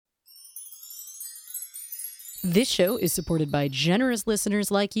This show is supported by generous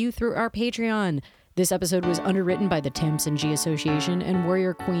listeners like you through our Patreon. This episode was underwritten by the Tamsin G Association and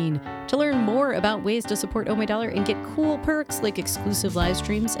Warrior Queen. To learn more about ways to support Oh My Dollar and get cool perks like exclusive live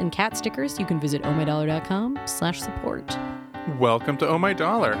streams and cat stickers, you can visit ohmydollar.com/support. Welcome to Oh My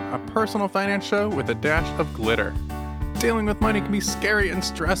Dollar, a personal finance show with a dash of glitter. Dealing with money can be scary and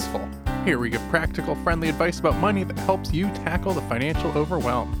stressful. Here we give practical, friendly advice about money that helps you tackle the financial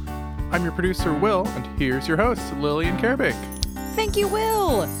overwhelm. I'm your producer, Will, and here's your host, Lillian Kerbeck. Thank you,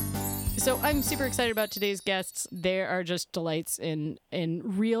 Will! So I'm super excited about today's guests. They are just delights in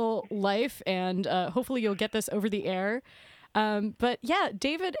real life, and hopefully you'll get this over the air. But yeah,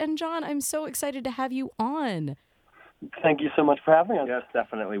 David and John, I'm so excited to have you on. Thank you so much for having us. Yes,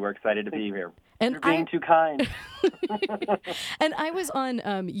 definitely. We're excited to be here. And You're being too kind. And I was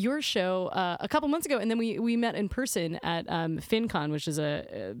on your show a couple months ago, and then we met in person at FinCon, which is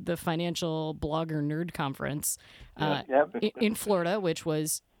the financial blogger nerd conference in Florida, which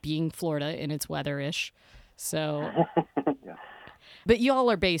was being Florida in its weather-ish. So, Yeah. But you all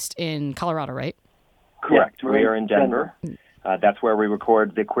are based in Colorado, right? Correct. Yeah, we are in Denver. That's where we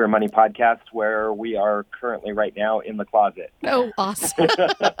record the Queer Money podcast, where we are currently right now in the closet. Oh, awesome.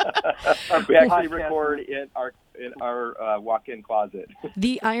 We actually record in our walk-in closet.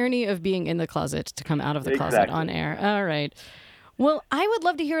 The irony of being in the closet to come out of the closet Exactly. on air. All right. Well, I would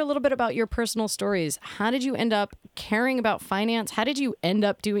love to hear a little bit about your personal stories. How did you end up caring about finance? How did you end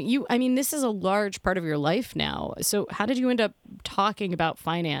up this is a large part of your life now. So how did you end up talking about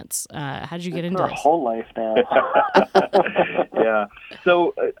finance? How did you get into Our this? whole life now. Yeah.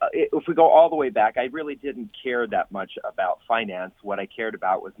 So if we go all the way back, I really didn't care that much about finance. What I cared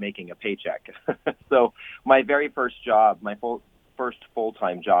about was making a paycheck. So my very first job, first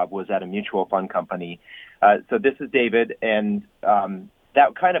full-time job, was at a mutual fund company. So this is David, and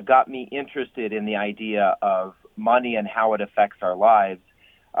that kind of got me interested in the idea of money and how it affects our lives.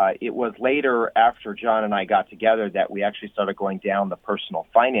 It was later, after John and I got together, that we actually started going down the personal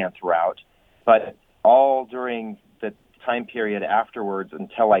finance route. But all during the time period afterwards,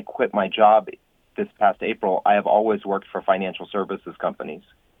 until I quit my job this past April, I have always worked for financial services companies.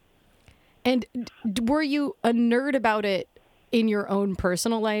 And were you a nerd about it in your own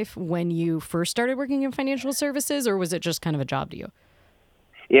personal life when you first started working in financial services, or was it just kind of a job to you?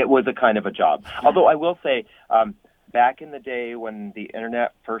 It was a kind of a job. Although I will say, back in the day when the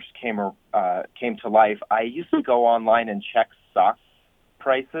internet first came to life, I used to go online and check stock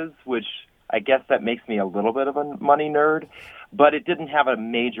prices, which I guess that makes me a little bit of a money nerd, but it didn't have a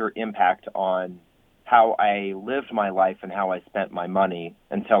major impact on how I lived my life and how I spent my money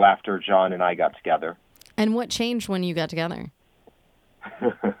until after John and I got together. And what changed when you got together?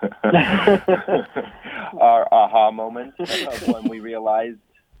 Our aha moment of when we realized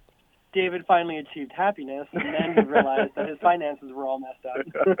David finally achieved happiness, and then he realized that his finances were all messed up.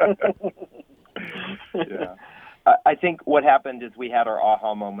 Yeah. I think what happened is we had our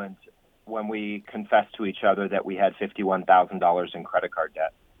aha moment when we confessed to each other that we had $51,000 in credit card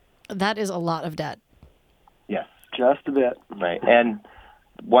debt. That is a lot of debt. Yes. Just a bit. Right. And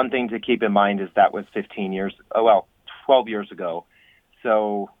one thing to keep in mind is that was 12 years ago.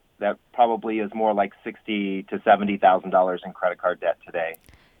 So that probably is more like $60,000 to $70,000 in credit card debt today.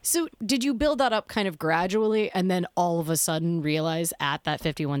 So did you build that up kind of gradually and then all of a sudden realize at that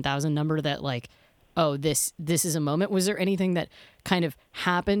 51,000 number that like, oh, this is a moment? Was there anything that kind of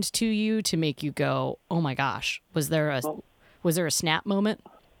happened to you to make you go, oh my gosh, was there a snap moment?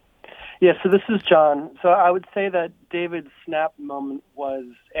 Yeah, so this is John. So I would say that David's snap moment was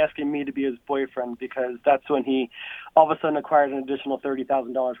asking me to be his boyfriend, because that's when he all of a sudden acquired an additional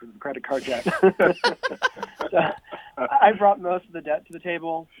 $30,000 worth of credit card debt. So I brought most of the debt to the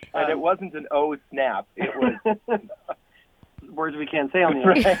table. And it wasn't an oh snap. It was words we can't say on the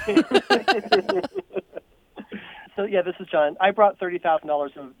air. So yeah, this is John. I brought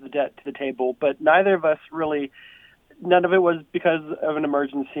 $30,000 of the debt to the table, but neither of us really. None of it was because of an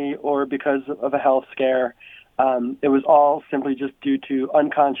emergency or because of a health scare. It was all simply just due to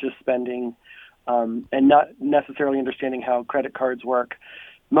unconscious spending and not necessarily understanding how credit cards work.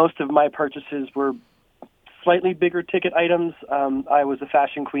 Most of my purchases were slightly bigger ticket items. I was a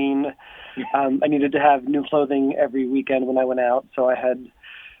fashion queen. I needed to have new clothing every weekend when I went out, so I had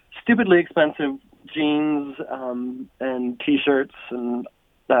stupidly expensive jeans and T-shirts and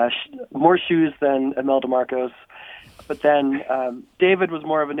more shoes than Imelda Marcos. But then David was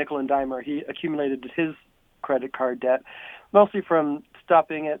more of a nickel and dimer. He accumulated his credit card debt, mostly from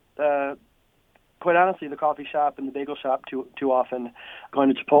stopping at, quite honestly, the coffee shop and the bagel shop too often,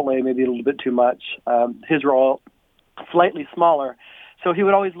 going to Chipotle maybe a little bit too much. His were all slightly smaller. So he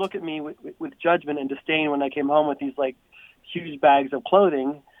would always look at me with judgment and disdain when I came home with these like huge bags of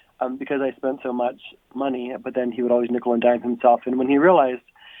clothing because I spent so much money. But then he would always nickel and dime himself. And when he realized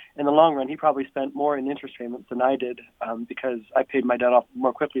in the long run he probably spent more in interest payments than I did because I paid my debt off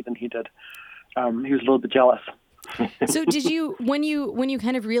more quickly than he did, he was a little bit jealous. So did you, when you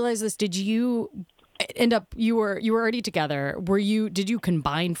kind of realized this, did you end up, you were already together, did you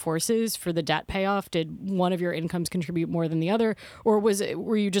combine forces for the debt payoff? Did one of your incomes contribute more than the other, or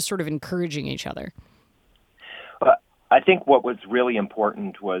were you just sort of encouraging each other? I think what was really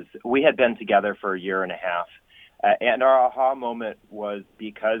important was we had been together for a year and a half, and our aha moment was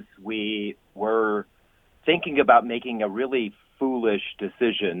because we were thinking about making a really foolish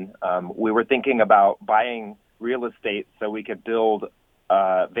decision. We were thinking about buying real estate so we could build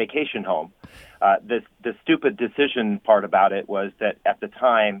a vacation home. The stupid decision part about it was that at the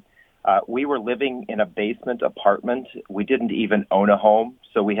time, we were living in a basement apartment. We didn't even own a home,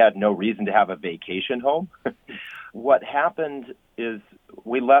 so we had no reason to have a vacation home. What happened is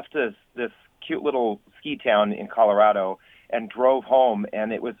we left this cute little ski town in Colorado and drove home,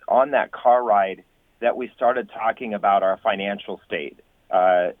 and it was on that car ride that we started talking about our financial state,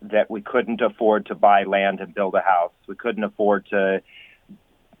 that we couldn't afford to buy land and build a house. We couldn't afford to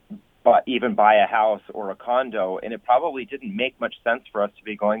even buy a house or a condo, and it probably didn't make much sense for us to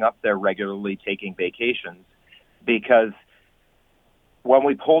be going up there regularly taking vacations, because when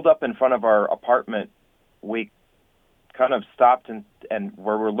we pulled up in front of our apartment, we kind of stopped and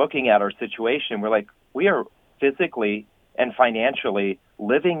where we're looking at our situation, we're like, we are physically and financially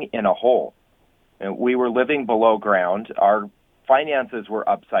living in a hole. And we were living below ground. Our finances were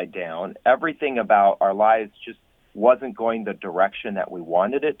upside down. Everything about our lives just wasn't going the direction that we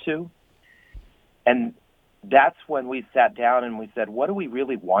wanted it to. And that's when we sat down and we said, what do we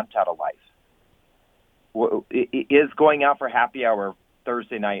really want out of life? Is going out for happy hour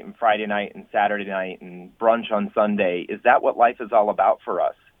Thursday night and Friday night and Saturday night and brunch on Sunday, is that what life is all about for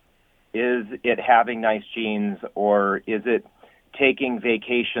us? Is it having nice jeans, or is it taking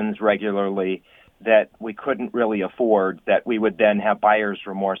vacations regularly that we couldn't really afford, that we would then have buyer's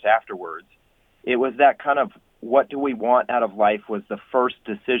remorse afterwards? It was that kind of what do we want out of life was the first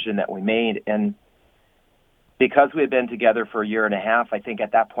decision that we made. And because we had been together for a year and a half, I think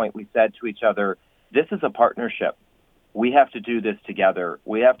at that point we said to each other, this is a partnership. We have to do this together.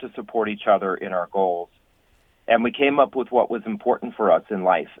 We have to support each other in our goals. And we came up with what was important for us in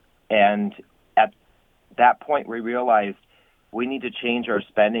life. And at that point, we realized we need to change our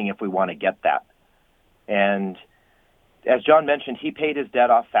spending if we want to get that. And as John mentioned, he paid his debt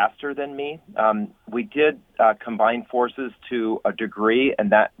off faster than me. We did combine forces to a degree,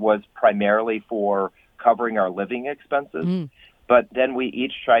 and that was primarily for covering our living expenses. But then we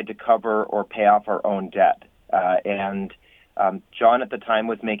each tried to cover or pay off our own debt. And John at the time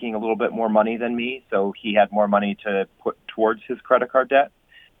was making a little bit more money than me, so he had more money to put towards his credit card debt.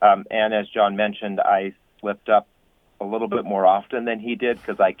 And as John mentioned, I slipped up a little bit more often than he did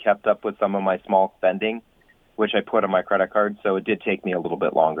because I kept up with some of my small spending, which I put on my credit card, so it did take me a little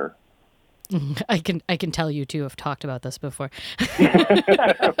bit longer. I can tell you two have talked about this before.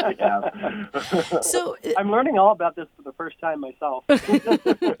 So I'm learning all about this for the first time myself.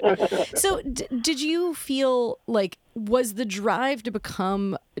 So did you feel like, was the drive to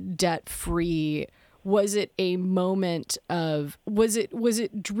become debt-free, was it a moment of, was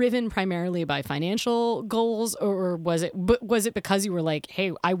it driven primarily by financial goals, or was it because you were like,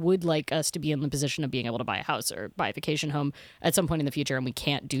 hey, I would like us to be in the position of being able to buy a house or buy a vacation home at some point in the future, and we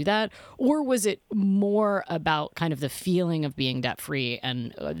can't do that? Or was it more about kind of the feeling of being debt-free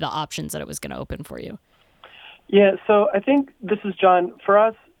and the options that it was going to open for you? Yeah, so I think this is John. For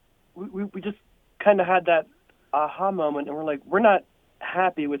us, we just kind of had that aha moment, and we're like, we're not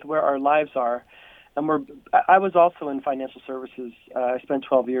happy with where our lives are. And I was also in financial services. I spent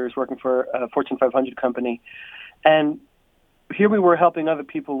 12 years working for a Fortune 500 company. And here we were helping other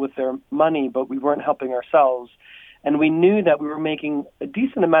people with their money, but we weren't helping ourselves. And we knew that we were making a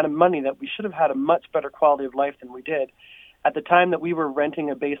decent amount of money, that we should have had a much better quality of life than we did. At the time that we were renting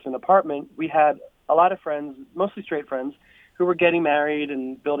a basement apartment, we had a lot of friends, mostly straight friends, who were getting married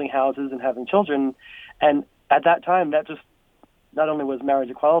and building houses and having children. And at that time, that just not only was marriage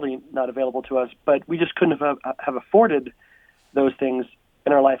equality not available to us, but we just couldn't have afforded those things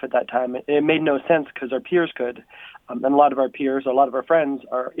in our life at that time. It made no sense because our peers could. And a lot of our peers, a lot of our friends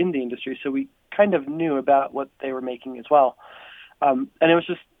are in the industry, so we kind of knew about what they were making as well. And it was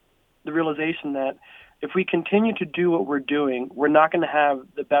just the realization that if we continue to do what we're doing, we're not going to have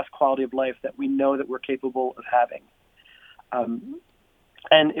the best quality of life that we know that we're capable of having.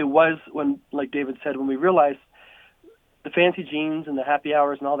 And it was when, like David said, when we realized the fancy jeans and the happy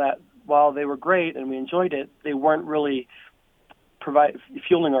hours and all that, while they were great and we enjoyed it, they weren't really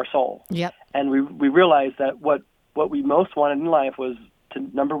fueling our soul. Yep. And we realized that what we most wanted in life was to,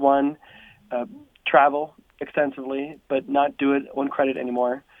 number one, travel extensively, but not do it on credit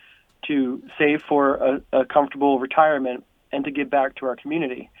anymore, to save for a comfortable retirement, and to give back to our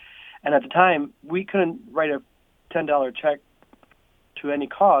community. And at the time, we couldn't write a $10 check to any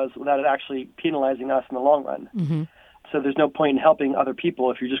cause without it actually penalizing us in the long run. Mm-hmm. So there's no point in helping other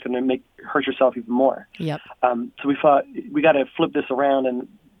people if you're just going to hurt yourself even more. Yep. So we thought we got to flip this around, and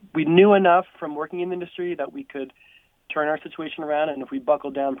we knew enough from working in the industry that we could turn our situation around, and if we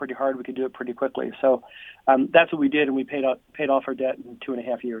buckled down pretty hard, we could do it pretty quickly. So that's what we did, and we paid off our debt in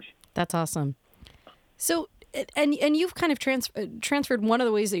 2.5 years. That's awesome. So, and you've kind of transferred. One of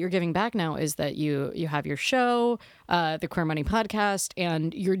the ways that you're giving back now is that you have your show, the Queer Money podcast,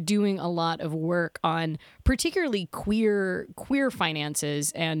 and you're doing a lot of work on particularly queer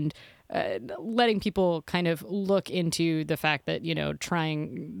finances and letting people kind of look into the fact that, you know,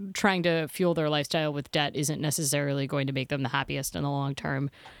 trying to fuel their lifestyle with debt isn't necessarily going to make them the happiest in the long term.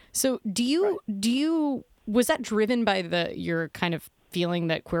 So was that driven by your kind of feeling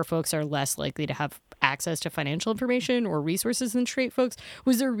that queer folks are less likely to have access to financial information or resources than straight folks?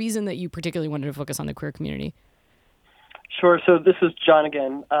 Was there a reason that you particularly wanted to focus on the queer community? Sure. So this is John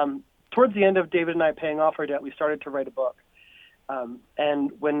again. Towards the end of David and I paying off our debt, we started to write a book.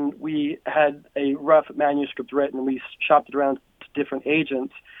 And when we had a rough manuscript written, we shopped it around to different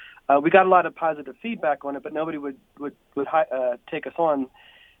agents. We got a lot of positive feedback on it, but nobody would take us on.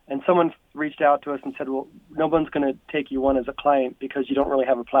 And someone reached out to us and said, well, no one's going to take you on as a client because you don't really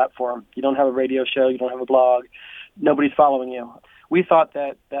have a platform. You don't have a radio show. You don't have a blog. Nobody's following you. We thought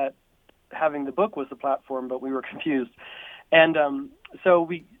that having the book was the platform, but we were confused. And so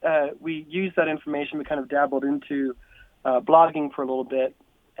we used that information. We kind of dabbled into blogging for a little bit,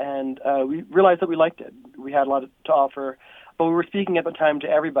 and we realized that we liked it. We had a lot to offer, but we were speaking at the time to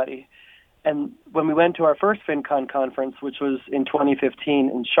everybody. And when we went to our first FinCon conference, which was in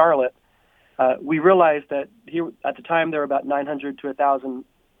 2015 in Charlotte, we realized that at the time there were about 900 to 1,000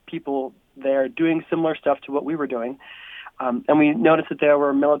 people there doing similar stuff to what we were doing. And we noticed that there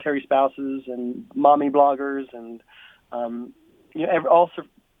were military spouses and mommy bloggers and all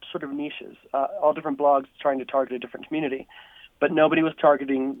sort of niches, all different blogs trying to target a different community. But nobody was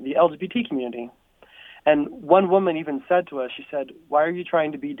targeting the LGBT community. And one woman even said to us, she said, why are you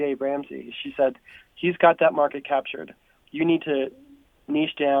trying to be Dave Ramsey? She said, he's got that market captured. You need to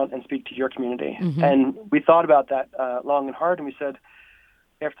niche down and speak to your community. Mm-hmm. And we thought about that long and hard, and we said,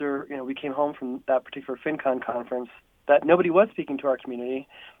 after we came home from that particular FinCon conference, that nobody was speaking to our community,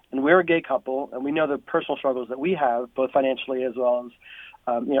 and we're a gay couple, and we know the personal struggles that we have, both financially as well as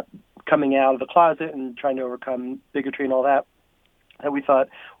coming out of the closet and trying to overcome bigotry and all that, and we thought,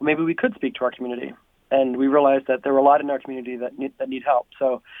 well, maybe we could speak to our community. And we realized that there were a lot in our community that need help.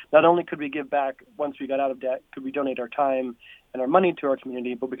 So not only could we give back once we got out of debt, could we donate our time and our money to our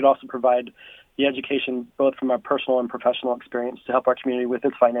community, but we could also provide the education both from our personal and professional experience to help our community with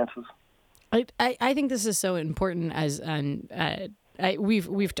its finances. I think this is so important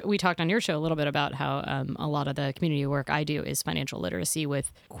we talked on your show a little bit about how a lot of the community work I do is financial literacy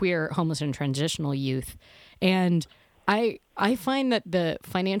with queer, homeless, and transitional youth. And I find that the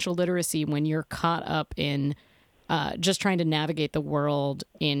financial literacy, when you're caught up in just trying to navigate the world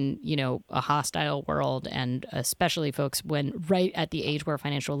in, a hostile world, and especially folks when right at the age where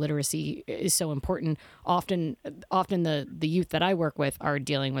financial literacy is so important, often the youth that I work with are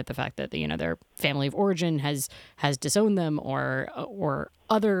dealing with the fact that, their family of origin has disowned them or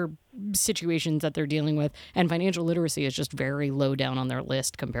other situations that they're dealing with. And financial literacy is just very low down on their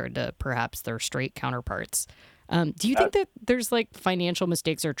list compared to perhaps their straight counterparts. Do you think that there's financial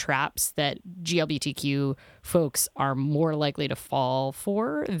mistakes or traps that GLBTQ folks are more likely to fall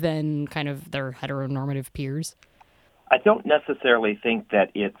for than kind of their heteronormative peers? I don't necessarily think that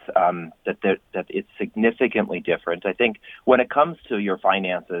it's that it's significantly different. I think when it comes to your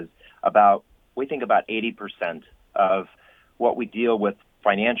finances, we think about 80% of what we deal with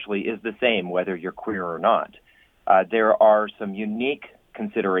financially is the same, whether you're queer or not. There are some unique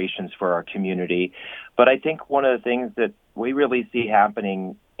considerations for our community. But I think one of the things that we really see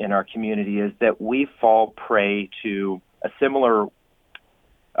happening in our community is that we fall prey to a similar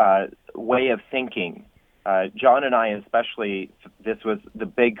way of thinking. John and I especially, this was the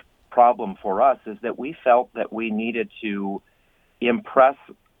big problem for us, is that we felt that we needed to impress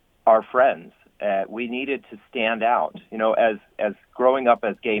our friends. We needed to stand out. As growing up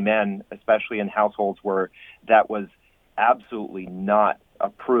as gay men, especially in households where that was absolutely not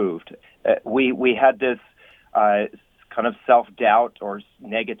approved. We had this kind of self-doubt or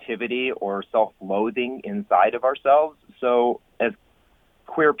negativity or self-loathing inside of ourselves. So as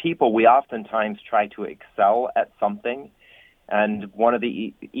queer people, we oftentimes try to excel at something. And one of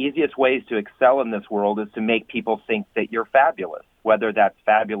the easiest ways to excel in this world is to make people think that you're fabulous, whether that's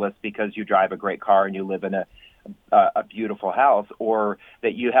fabulous because you drive a great car and you live in a beautiful house, or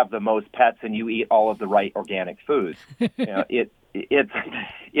that you have the most pets and you eat all of the right organic foods.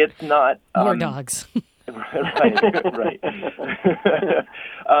 It's not more dogs. right.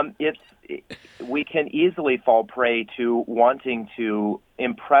 We can easily fall prey to wanting to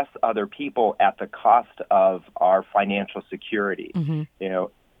impress other people at the cost of our financial security. Mm-hmm.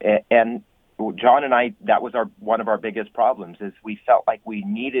 And John and I, that was one of our biggest problems, is we felt like we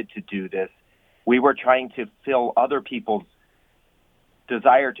needed to do this. We were trying to fill other people's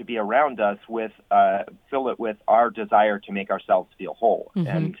desire to be around us fill it with our desire to make ourselves feel whole. Mm-hmm.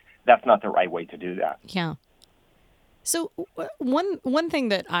 And that's not the right way to do that. Yeah. So one thing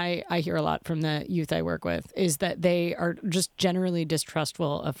that I hear a lot from the youth I work with is that they are just generally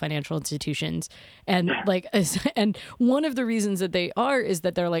distrustful of financial institutions. And and one of the reasons that they are is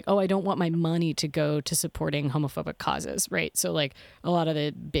that they're like, oh, I don't want my money to go to supporting homophobic causes, right? So like a lot of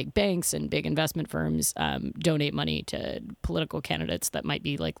the big banks and big investment firms donate money to political candidates that might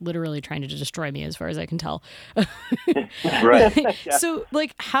be like literally trying to destroy me, as far as I can tell. Right. Yeah. So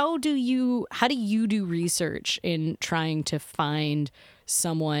like, how do you do research in trying to find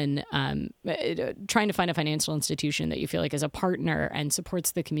someone, trying to find a financial institution that you feel like is a partner and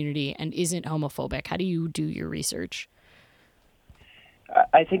supports the community and isn't homophobic? How do you do your research?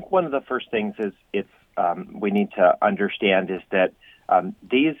 I think one of the first things is we need to understand is that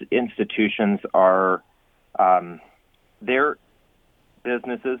these institutions are they're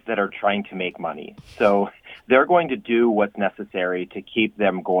businesses that are trying to make money. So they're going to do what's necessary to keep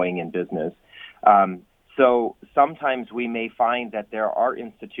them going in business. So sometimes we may find that there are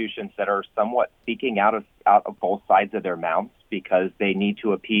institutions that are somewhat speaking out of both sides of their mouths because they need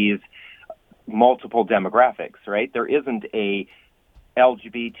to appease multiple demographics, right? There isn't a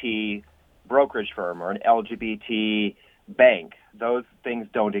LGBT brokerage firm or an LGBT bank. Those things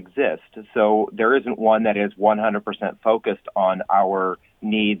don't exist. So there isn't one that is 100% focused on our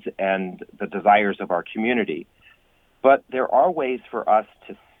needs and the desires of our community. But there are ways for us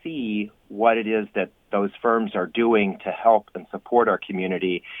to see what it is that those firms are doing to help and support our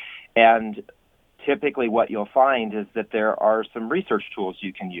community. And typically what you'll find is that there are some research tools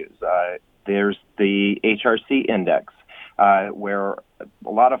you can use. There's the HRC index, where a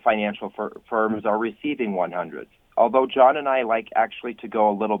lot of financial firms are receiving 100s. Although John and I like actually to go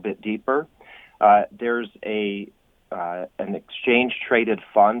a little bit deeper, there's an exchange-traded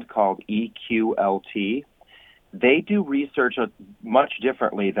fund called EQLT. They do research much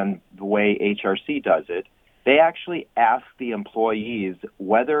differently than the way HRC does it. They actually ask the employees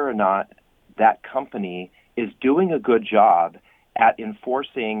whether or not that company is doing a good job at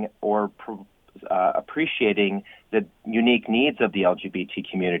enforcing or appreciating the unique needs of the LGBT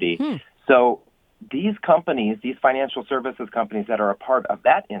community. So these companies, these financial services companies that are a part of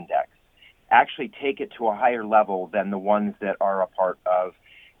that index, actually take it to a higher level than the ones that are a part of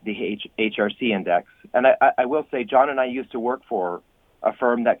the HRC index. And I will say, John and I used to work for a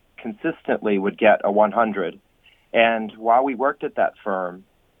firm that consistently would get a 100. And while we worked at that firm,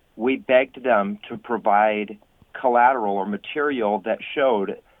 we begged them to provide collateral or material that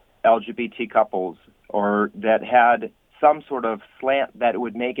showed LGBT couples or that had some sort of slant that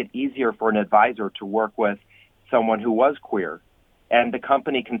would make it easier for an advisor to work with someone who was queer. And the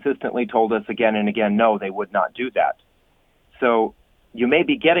company consistently told us again and again, no, they would not do that. So you may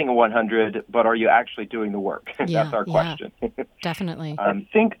be getting a 100, but are you actually doing the work? That's our question. Definitely. I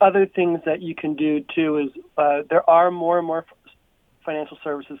think other things that you can do, too, is there are more and more financial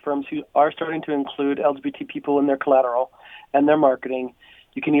services firms who are starting to include LGBT people in their collateral and their marketing.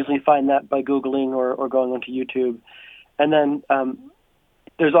 You can easily find that by Googling or going onto YouTube. And then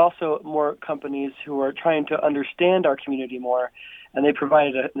there's also more companies who are trying to understand our community more, and they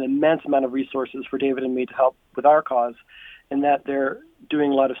provide an immense amount of resources for David and me to help with our cause, in that they're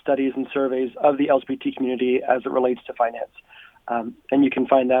doing a lot of studies and surveys of the LGBT community as it relates to finance. And you can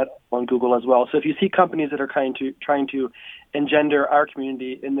find that on Google as well. So if you see companies that are trying to engender our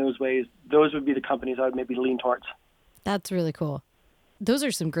community in those ways, those would be the companies I would maybe lean towards. That's really cool. Those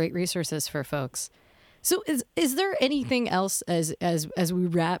are some great resources for folks. So is there anything else as we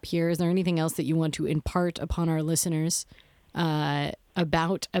wrap here? Is there anything else that you want to impart upon our listeners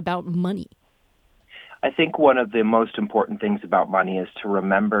about money? I think one of the most important things about money is to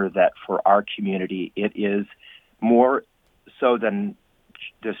remember that for our community, it is more so than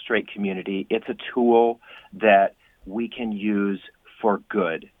the straight community. It's a tool that we can use for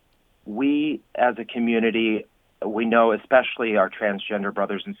good. We, as a community, we know, especially our transgender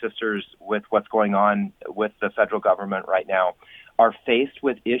brothers and sisters, with what's going on with the federal government right now, are faced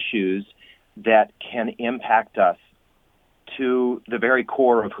with issues that can impact us to the very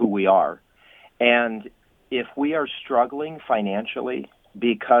core of who we are. And if we are struggling financially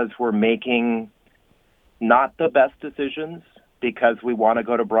because we're making not the best decisions, because we want to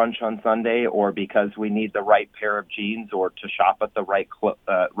go to brunch on Sunday, or because we need the right pair of jeans, or to shop at the right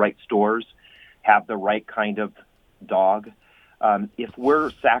stores, have the right kind of dog, if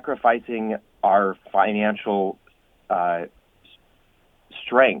we're sacrificing our financial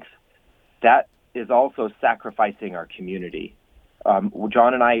strength, that is also sacrificing our community.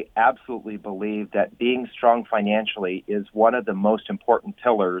 John and I absolutely believe that being strong financially is one of the most important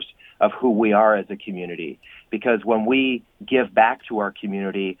pillars of who we are as a community, because when we give back to our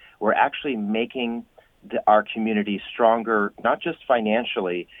community, we're actually making our community stronger, not just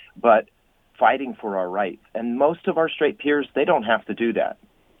financially, but fighting for our rights. And most of our straight peers, they don't have to do that.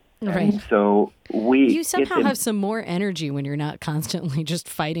 Right. And so you somehow have some more energy when you're not constantly just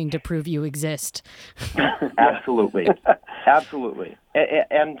fighting to prove you exist. Absolutely. Absolutely.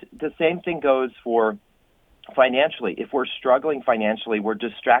 And the same thing goes for financially. If we're struggling financially, we're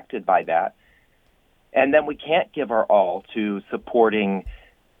distracted by that. And then we can't give our all to supporting,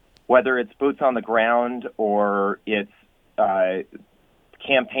 whether it's boots on the ground or it's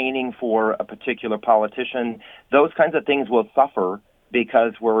campaigning for a particular politician. Those kinds of things will suffer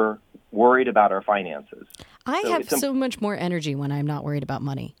because we're worried about our finances. I have so much more energy when I'm not worried about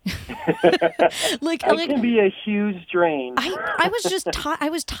money. It can be a huge drain. I was just I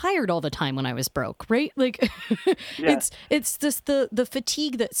was tired all the time when I was broke, right? Like Yeah. it's just the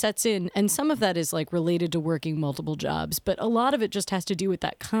fatigue that sets in, and some of that is like related to working multiple jobs, but a lot of it just has to do with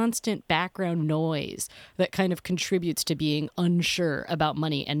that constant background noise that kind of contributes to being unsure about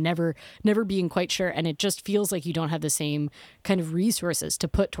money and never being quite sure, and it just feels like you don't have the same kind of resources to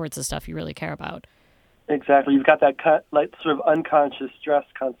put towards the stuff you really care about. Exactly. You've got that sort of unconscious stress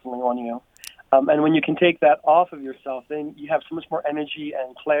constantly on you. And when you can take that off of yourself, then you have so much more energy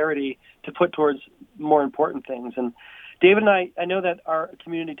and clarity to put towards more important things. And David and I know that our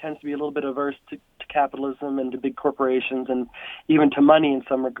community tends to be a little bit averse to capitalism and to big corporations and even to money in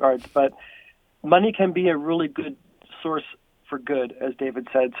some regards. But money can be a really good source for good, as David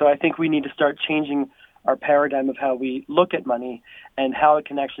said. So I think we need to start changing our paradigm of how we look at money and how it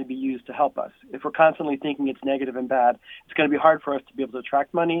can actually be used to help us. If we're constantly thinking it's negative and bad, it's going to be hard for us to be able to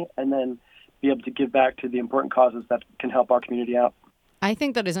attract money and then be able to give back to the important causes that can help our community out. I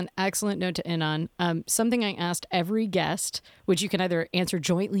think that is an excellent note to end on. Something I asked every guest, which you can either answer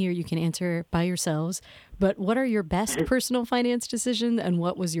jointly or you can answer by yourselves, but what are your best personal finance decisions and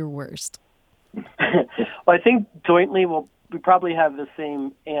what was your worst? Well, I think jointly we probably have the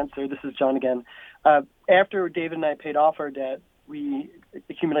same answer. This is John again. After David and I paid off our debt, we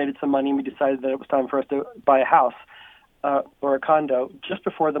accumulated some money and we decided that it was time for us to buy a house or a condo just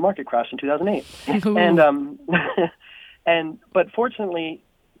before the market crashed in 2008. But fortunately,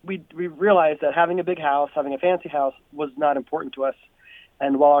 we realized that having a big house, having a fancy house, was not important to us.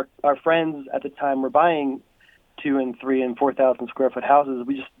 And while our friends at the time were buying 2,000 and 3,000 and 4,000 square foot houses,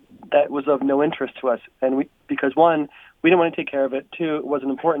 that was of no interest to us. And because one, we didn't want to take care of it. Two, it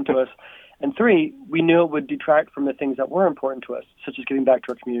wasn't important to us. And three, we knew it would detract from the things that were important to us, such as giving back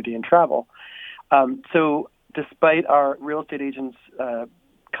to our community and travel. So despite our real estate agents'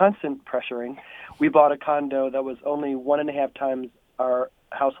 constant pressuring, we bought a condo that was only 1.5 times our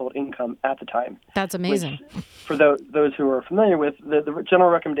household income at the time. That's amazing. Which, for those who are familiar with, the general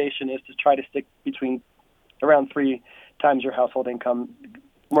recommendation is to try to stick between around 3 times your household income.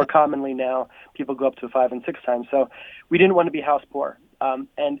 More commonly now, people go up to 5 and 6 times. So we didn't want to be house poor.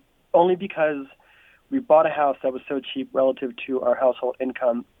 And only because we bought a house that was so cheap relative to our household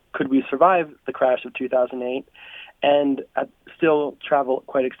income could we survive the crash of 2008 and still travel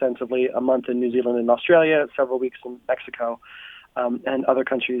quite extensively, a month in New Zealand and Australia, several weeks in Mexico, and other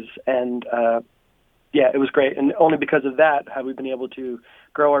countries. And it was great. And only because of that have we been able to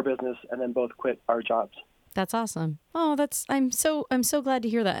grow our business and then both quit our jobs. That's awesome. Oh, I'm so glad to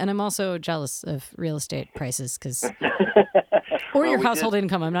hear that. And I'm also jealous of real estate prices or your household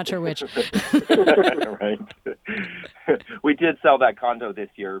income. I'm not sure which. Right. We did sell that condo this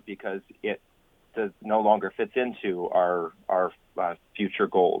year because it no longer fits into our future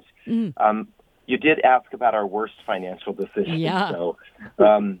goals. Mm. You did ask about our worst financial decision. Yeah.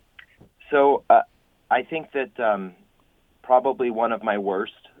 So I think that probably one of my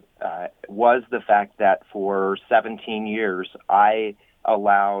worst was the fact that for 17 years, I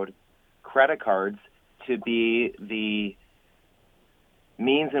allowed credit cards to be the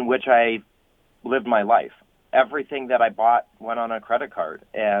means in which I lived my life. Everything that I bought went on a credit card,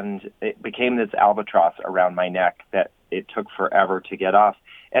 and it became this albatross around my neck that it took forever to get off.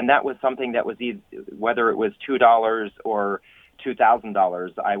 And that was something that was whether it was $2 or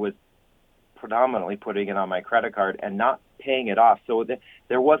 $2,000, I was predominantly putting it on my credit card and not paying it off. So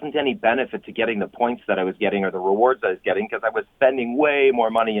there wasn't any benefit to getting the points that I was getting or the rewards I was getting, because I was spending way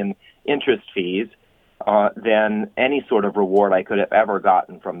more money in interest fees than any sort of reward I could have ever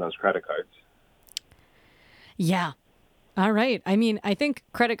gotten from those credit cards. Yeah. All right. I mean, I think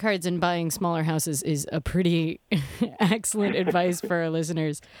credit cards and buying smaller houses is a pretty excellent advice for our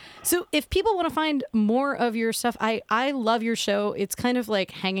listeners. So if people want to find more of your stuff, I love your show. It's kind of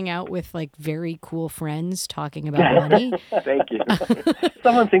like hanging out with like very cool friends talking about money. Thank you.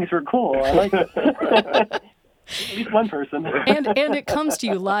 Someone thinks we're cool. I like it. At least one person. And it comes to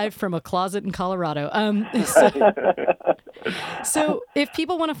you live from a closet in Colorado. So if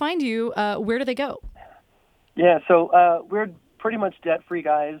people want to find you, where do they go? Yeah, so we're pretty much debt-free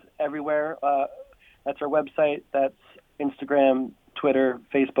guys everywhere. That's our website. That's Instagram, Twitter,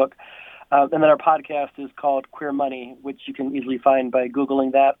 Facebook. And then our podcast is called Queer Money, which you can easily find by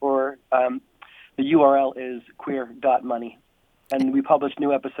Googling that, or the URL is queer.money. And we publish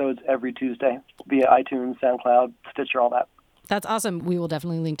new episodes every Tuesday via iTunes, SoundCloud, Stitcher, all that. That's awesome. We will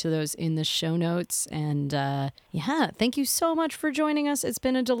definitely link to those in the show notes. And thank you so much for joining us. It's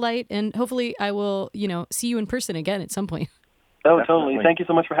been a delight. And hopefully I will, see you in person again at some point. Oh, totally. Thank you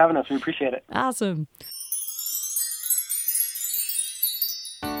so much for having us. We appreciate it. Awesome.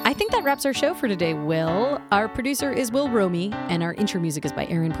 I think that wraps our show for today, Will. Our producer is Will Romy, and our intro music is by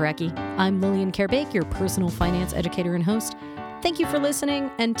Aaron Parecki. I'm Lillian Kerbake, your personal finance educator and host. Thank you for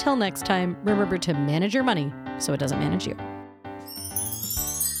listening. Until next time, remember to manage your money so it doesn't manage you.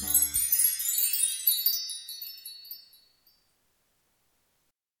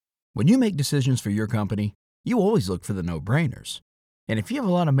 When you make decisions for your company, you always look for the no-brainers. And if you have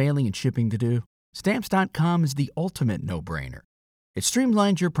a lot of mailing and shipping to do, Stamps.com is the ultimate no-brainer. It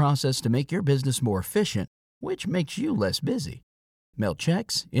streamlines your process to make your business more efficient, which makes you less busy. Mail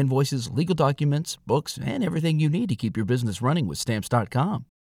checks, invoices, legal documents, books, and everything you need to keep your business running with Stamps.com.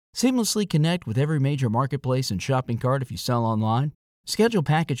 Seamlessly connect with every major marketplace and shopping cart if you sell online. Schedule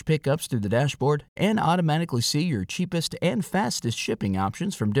package pickups through the dashboard and automatically see your cheapest and fastest shipping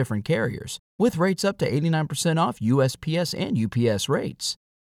options from different carriers, with rates up to 89% off USPS and UPS rates.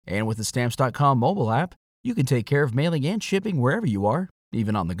 And with the Stamps.com mobile app, you can take care of mailing and shipping wherever you are,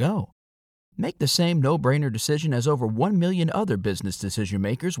 even on the go. Make the same no-brainer decision as over 1 million other business decision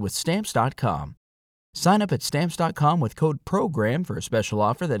makers with Stamps.com. Sign up at Stamps.com with code PROGRAM for a special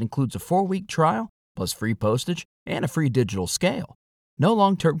offer that includes a 4-week trial, plus free postage and a free digital scale. No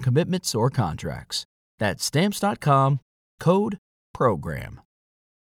long-term commitments or contracts. That's Stamps.com, code PROGRAM.